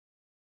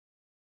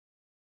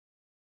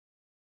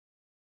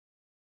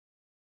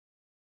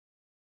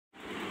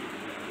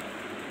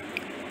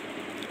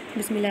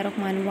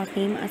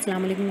Bismillahirrahmanirrahim.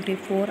 Assalamu alaikum grade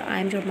 4. I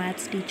am your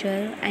maths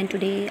teacher and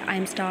today I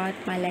am start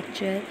my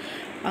lecture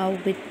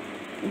with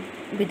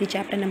the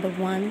chapter number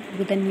 1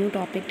 with a new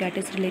topic that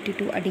is related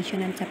to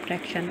addition and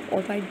subtraction.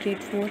 Alright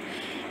grade 4.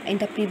 In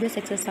the previous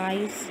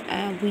exercise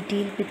we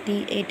deal with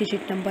the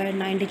 8-digit number,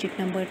 9-digit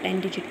number,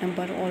 10-digit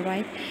number,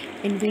 alright,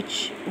 in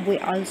which we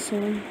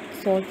also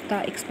solve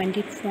the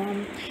expanded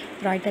form,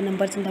 write the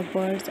numbers in the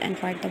words and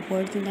write the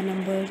words in the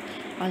numbers.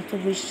 Also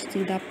we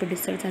see the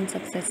predecessors and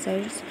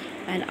successors,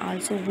 and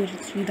also we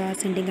see the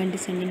ascending and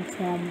descending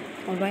form.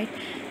 Alright,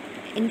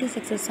 in this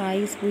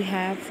exercise we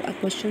have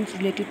questions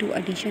related to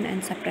addition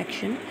and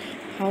subtraction,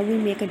 how we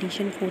make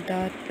addition for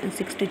the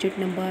 6-digit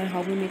number,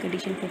 how we make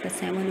addition for the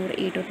 7 or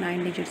 8 or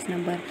 9 digits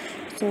number.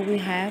 So we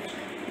have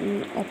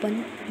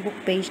open book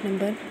page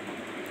number.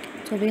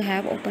 So we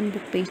have open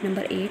book page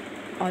number 8.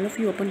 All of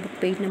you open book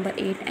page number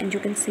 8 and you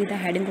can see the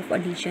heading of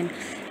addition.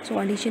 So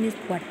addition is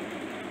what?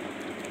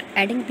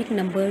 Adding big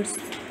numbers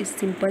is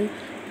simple,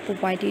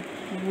 provided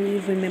we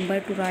remember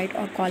to write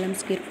our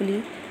columns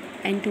carefully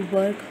and to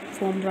work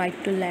from right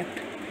to left.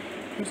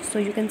 So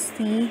you can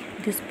see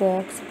this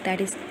box,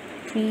 that is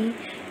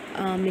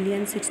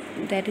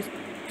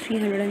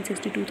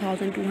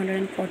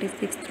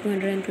 362,246,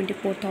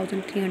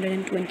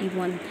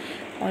 324,321.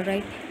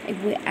 Alright,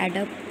 if we add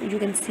up, you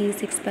can see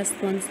 6 plus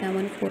 1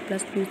 7, 4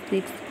 plus 2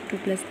 6, 2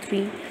 plus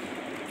 3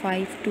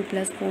 5, 2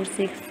 plus 4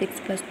 6, 6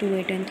 plus 2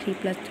 8 and 3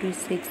 plus 3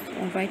 6.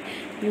 Alright,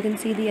 you can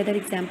see the other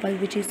example,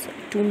 which is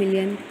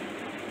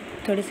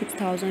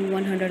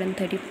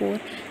 2,36,134,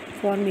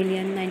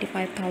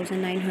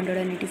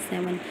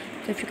 4,95,987.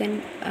 So if you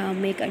can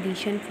make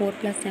addition, 4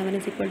 plus 7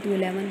 is equal to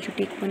 11, you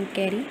take 1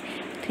 carry,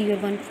 3 or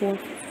 1 4,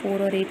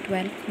 4 or 8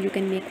 12, you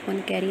can make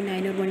 1 carry,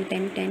 9 or 1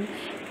 10 10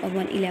 or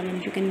 1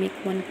 11, you can make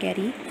 1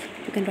 carry,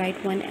 you can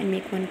write 1 and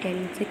make 1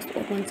 carry, 6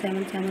 or 1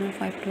 7 7 or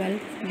 5 12,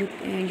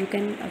 you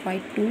can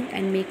write 2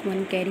 and make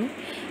 1 carry,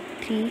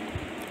 3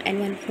 and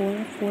 1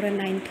 4, 4 and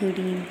 9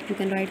 13, you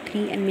can write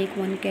 3 and make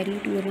 1 carry,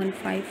 2 or 1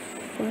 5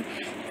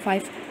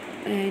 5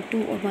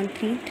 2 or 1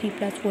 3, 3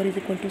 plus 4 is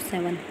equal to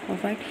 7.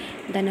 Alright,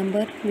 the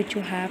number which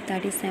you have,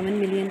 that is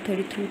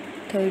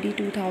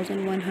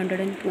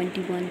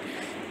 7,032,121.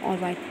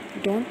 Alright,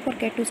 don't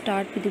forget to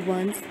start with the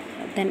ones,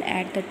 then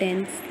add the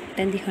tens,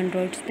 then the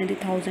hundreds, then the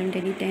thousand,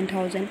 then the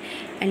 10,000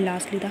 and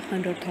lastly the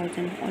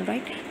 100,000.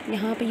 Alright,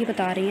 यहाँ पे ये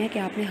बता रही हैं कि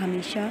आपने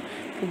हमेशा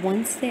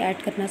once से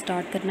ऐड करना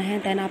स्टार्ट करना है,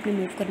 देन आपने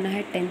मूव करना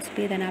है टेंस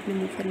पे, देन आपने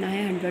मूव करना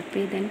है 100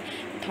 पे, देन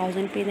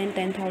 1000 पे, देन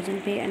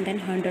 10,000 पे and then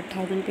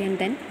 100,000 पे and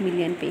then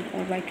million पे.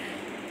 Alright,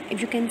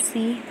 if you can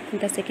see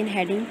the second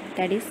heading,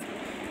 that is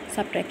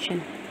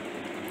subtraction.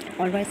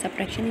 Alright,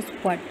 subtraction is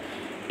what?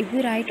 If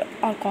we write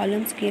our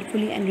columns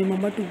carefully and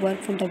remember to work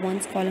from the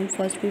ones column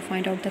first, we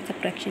find out that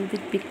subtraction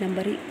with big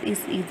number is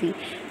easy.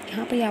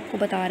 यहाँ पे आपको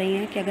बता रहे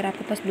हैं कि अगर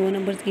आपके पास 2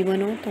 numbers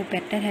given हो तो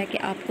बेटर है कि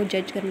आपको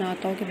जज करना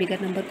आता हो कि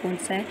बिगर नंबर कौन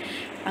सा है.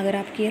 अगर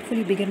आप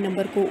केयरफुली बिगर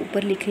नंबर को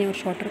ऊपर लिख लें और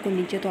शॉर्टर को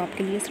नीचे, तो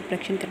आपके लिए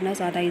सब्ट्रैक्शन करना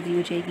ज़्यादा ईजी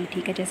हो जाएगी.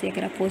 ठीक है, जैसे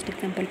अगर आप फर्स्ट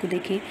एग्जाम्पल को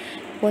देखें,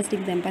 फर्स्ट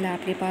एग्जाम्पल है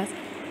आपके पास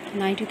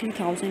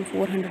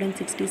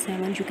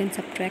 93,467, you can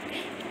subtract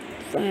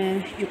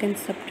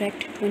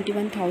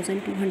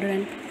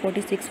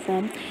 21,246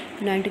 from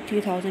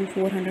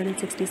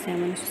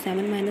 93,467. So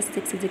 7 minus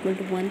 6 is equal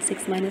to 1,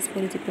 6 minus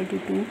 4 is equal to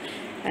 2,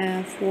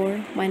 4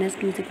 minus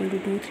 2 is equal to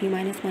 2, 3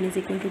 minus 1 is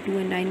equal to 2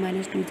 and 9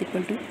 minus 2 is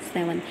equal to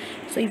 7.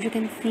 So if you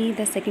can see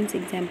the second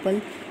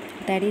example,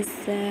 that is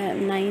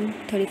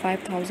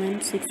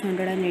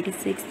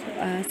 935,686,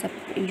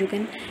 you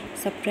can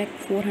subtract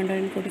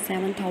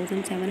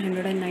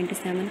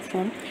 447,797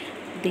 from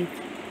this.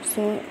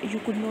 So you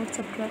could not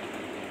subtract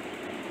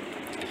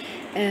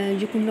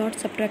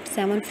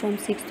 7 from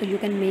 6, so you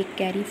can make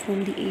carry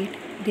from the 8.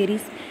 There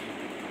is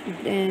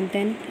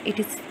then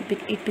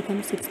it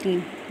becomes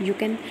 16. You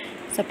can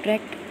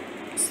subtract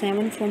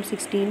 7 from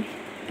 16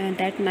 and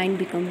that 9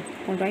 becomes.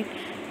 Alright,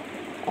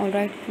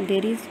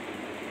 there is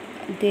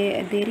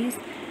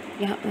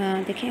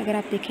यहाँ देखें, अगर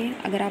आप देखें,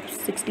 अगर आप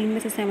 16 में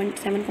से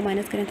 7 को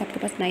माइनस करें तो आपके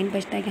पास 9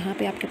 बचता है. यहाँ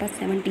पे आपके पास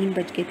 17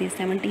 बच गए थे.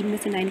 17 में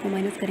से 9 को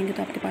माइनस करेंगे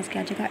तो आपके पास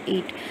क्या आ जाएगा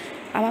 8.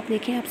 अब आप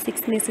देखें, आप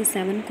 6 में से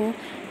 7 को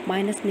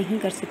माइनस नहीं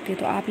कर सकते,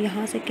 तो आप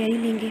यहाँ से कैरी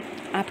लेंगे.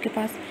 आपके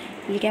पास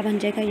ये क्या बन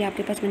जाएगा, ये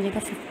आपके पास बन जाएगा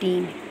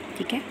 15.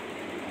 ठीक है,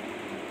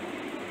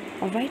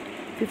 ऑलराइट,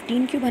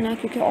 15 क्यों बना,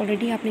 क्योंकि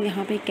ऑलरेडी आपने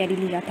यहाँ पे कैरी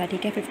लिया था.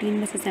 ठीक है, 15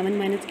 में से 7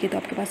 माइनस किया तो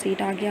आपके पास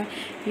 8 आ गया.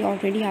 ये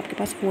ऑलरेडी आपके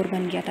पास 4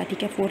 बन गया था.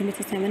 ठीक है, 4 में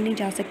से 7 नहीं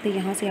जा सकते,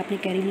 यहाँ से आपने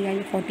कैरी लिया,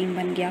 ये 14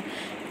 बन गया.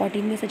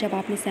 14 में से जब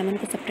आपने 7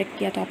 को सब्ट्रैक्ट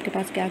किया तो आपके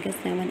पास क्या आ गया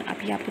 7. अब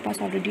ये आपके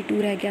पास ऑलरेडी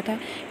 2 रह गया था.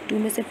 2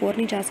 में से 4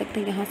 नहीं जा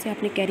सकते, यहाँ से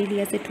आपने कैरी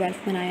लिया से 12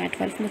 बनाया.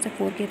 12 में से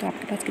 4 किए तो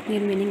आपके पास कितनी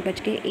रिमेनिंग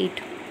बच गए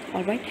 8.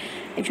 Alright,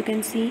 if you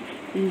can see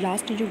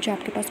last जो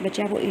आपके पास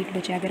बचा है वो 8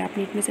 बचा. अगर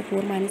आपने 8 में से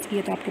 4 माइनस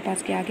किया तो आपके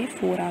पास क्या आ गए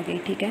 4 आ गए.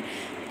 ठीक है,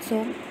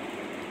 सो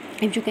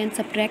if you can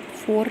subtract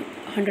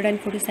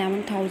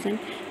 447,000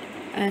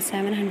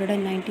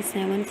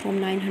 797 from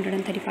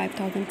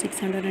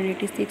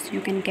 935,686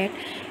 you can get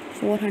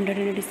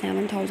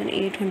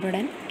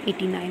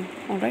 487,889.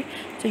 Alright,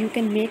 so you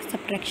can make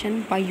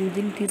subtraction by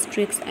using these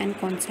tricks and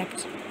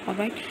concepts.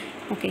 Alright,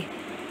 okay,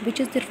 which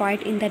is the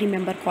right in the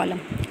remember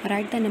column.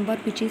 Write the number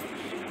which is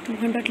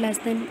 200 less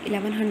than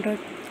 1100.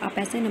 आप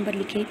ऐसे number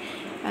लिखें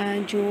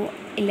जो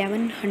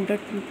 1100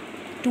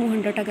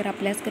 200 अगर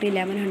आप less करें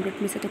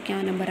 1100 में से तो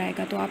क्या नंबर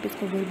आएगा, तो आप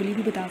इसको वर्बली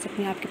भी बता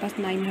सकते हैं, आपके पास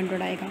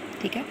 900 आएगा,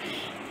 ठीक है।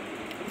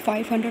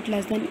 500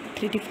 लेस देन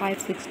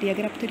 3560,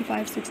 अगर आप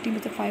 3560 में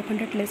से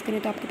 500 लेस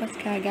करें तो आपके पास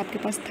क्या आएगा, आपके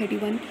पास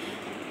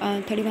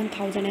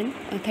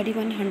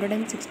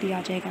 3160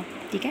 आ जाएगा,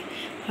 ठीक है।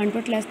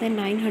 100 लेस देन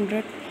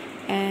 900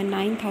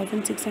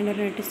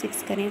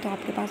 9686 करें तो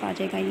आपके पास आ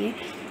जाएगा ये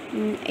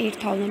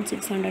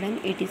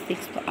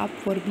 8686। तो आप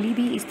वर्बली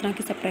भी इस तरह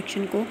के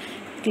सब्ट्रैक्शन को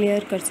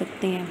क्लियर कर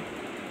सकते हैं।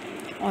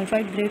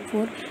 ऑलराइट, ग्रेड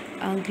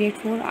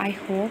 4 आई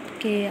होप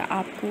कि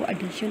आपको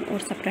एडिशन और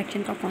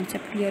सब्ट्रैक्शन का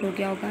कॉन्सेप्ट क्लियर हो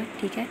गया होगा,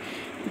 ठीक है।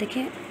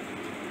 देखिए,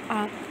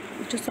 आप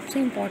जो सबसे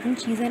इम्पॉर्टेंट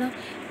चीज़ है ना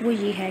वो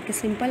ये है कि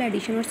सिंपल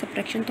एडिशन और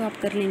सब्ट्रैक्शन तो आप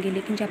कर लेंगे,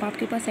 लेकिन जब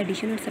आपके पास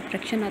एडिशन और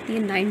सब्ट्रैक्शन आती है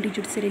 9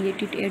 डिजिट से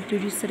रिलेटेड, 8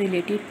 डिजिट से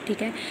रिलेटेड,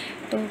 ठीक है,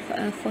 तो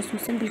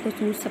ख़ुसूसन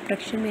बिलखुसूस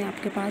सब्ट्रैक्शन में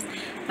आपके पास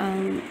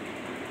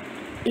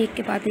एक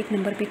के बाद एक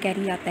नंबर पे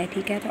कैरी आता है,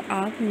 ठीक है। तो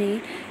आपने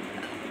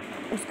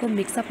उसको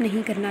मिक्सअप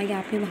नहीं करना या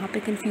आपने वहाँ पे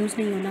कंफ्यूज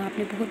नहीं होना,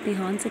 आपने बहुत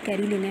ध्यान से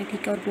कैरी लेना है,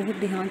 ठीक है, और बहुत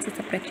ध्यान से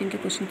सब्ट्रैक्शन के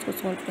क्वेश्चंस को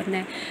सॉल्व करना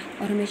है।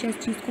 और हमेशा इस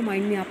चीज़ को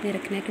माइंड में आपने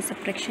रखना है कि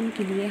सब्ट्रैक्शन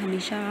के लिए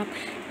हमेशा आप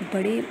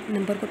बड़े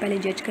नंबर को पहले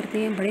जज करते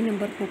हैं, बड़े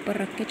नंबर को ऊपर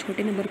रख के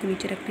छोटे नंबर को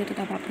नीचे रखते हैं, तो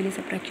तब आपके लिए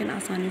सब्ट्रैक्शन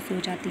आसानी से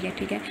हो जाती है,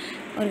 ठीक है।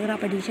 और अगर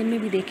आप एडिशन में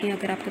भी देखें,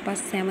 अगर आपके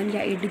पास 7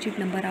 या 8 डिजिट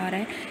नंबर आ रहा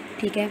है,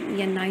 ठीक है,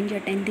 या 9 या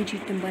 10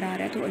 डिजिट नंबर आ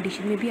रहा है, तो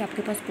एडिशन में भी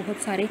आपके पास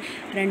बहुत सारे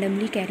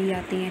रैंडमली कैरी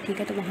आते हैं, ठीक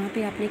है। तो वहाँ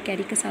पे आपने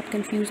कैरी के साथ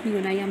कंफ्यूज नहीं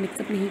होना या मिक्सअप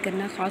नहीं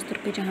करना, ख़ास तौर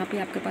पे जहाँ पे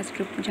आपके पास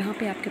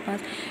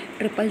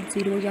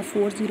 000 या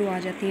 40 आ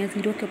जाते हैं,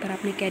 0 के ऊपर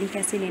आपने कैरी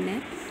कैसे लेना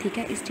है, ठीक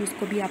है। इस चीज़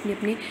को भी आपने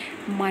अपने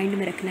माइंड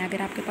में रखना है।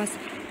 अगर आपके पास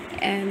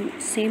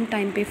सेम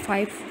टाइम पे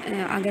 5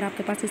 अगर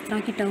आपके पास इस तरह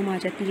की टर्म आ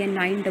जाती है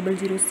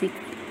 9006,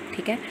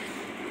 ठीक है,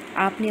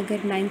 आपने अगर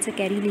 9 से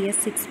कैरी लिया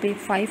 6 पे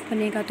 5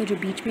 बनेगा, तो जो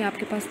बीच में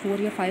आपके पास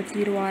 4 या 5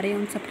 0 आ रहे हैं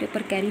उन सब के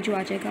ऊपर कैरी जो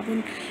आ जाएगा वो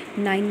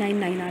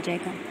 999 आ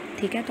जाएगा,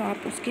 ठीक है। तो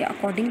आप उसके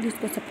अकॉर्डिंगली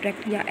उसको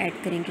सब्ट्रैक्ट या ऐड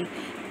करेंगे।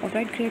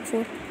 ऑलराइट, ग्रेड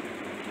 4,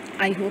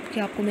 आई होप कि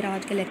आपको मेरा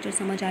आज का लेक्चर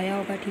समझ आया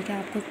होगा, ठीक है।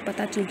 आपको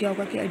पता चल गया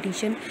होगा कि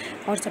एडिशन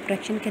और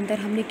सब्ट्रैक्शन के अंदर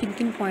हमने किन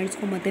किन पॉइंट्स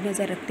को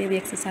मद्देनज़र रखते हुए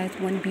एक्सरसाइज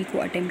 1B को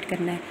अटेम्प्ट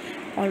करना है।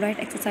 ऑलराइट,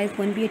 एक्सरसाइज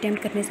 1B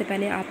अटेम्प्ट करने से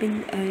पहले आप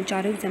इन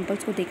चारों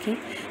एग्जांपल्स को देखें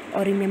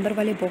और रिमेंबर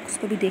वाले बॉक्स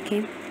को भी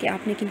देखें कि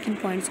आपने किन किन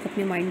पॉइंट्स को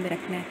अपने माइंड में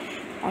रखना है।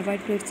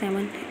 ऑलराइट, ग्रेड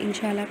 7,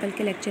 इंशाल्लाह कल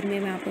के लेक्चर में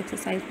मैं आपको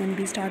एक्सरसाइज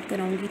 1B स्टार्ट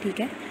कराऊँगी, ठीक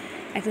है।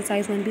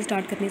 एक्सरसाइज 1B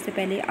स्टार्ट करने से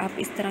पहले आप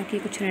इस तरह के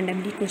कुछ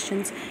रैंडमली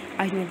क्वेश्चंस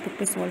आज नोटबुक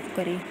पे सॉल्व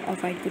करें।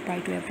 Alright, good by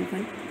two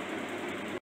everyone.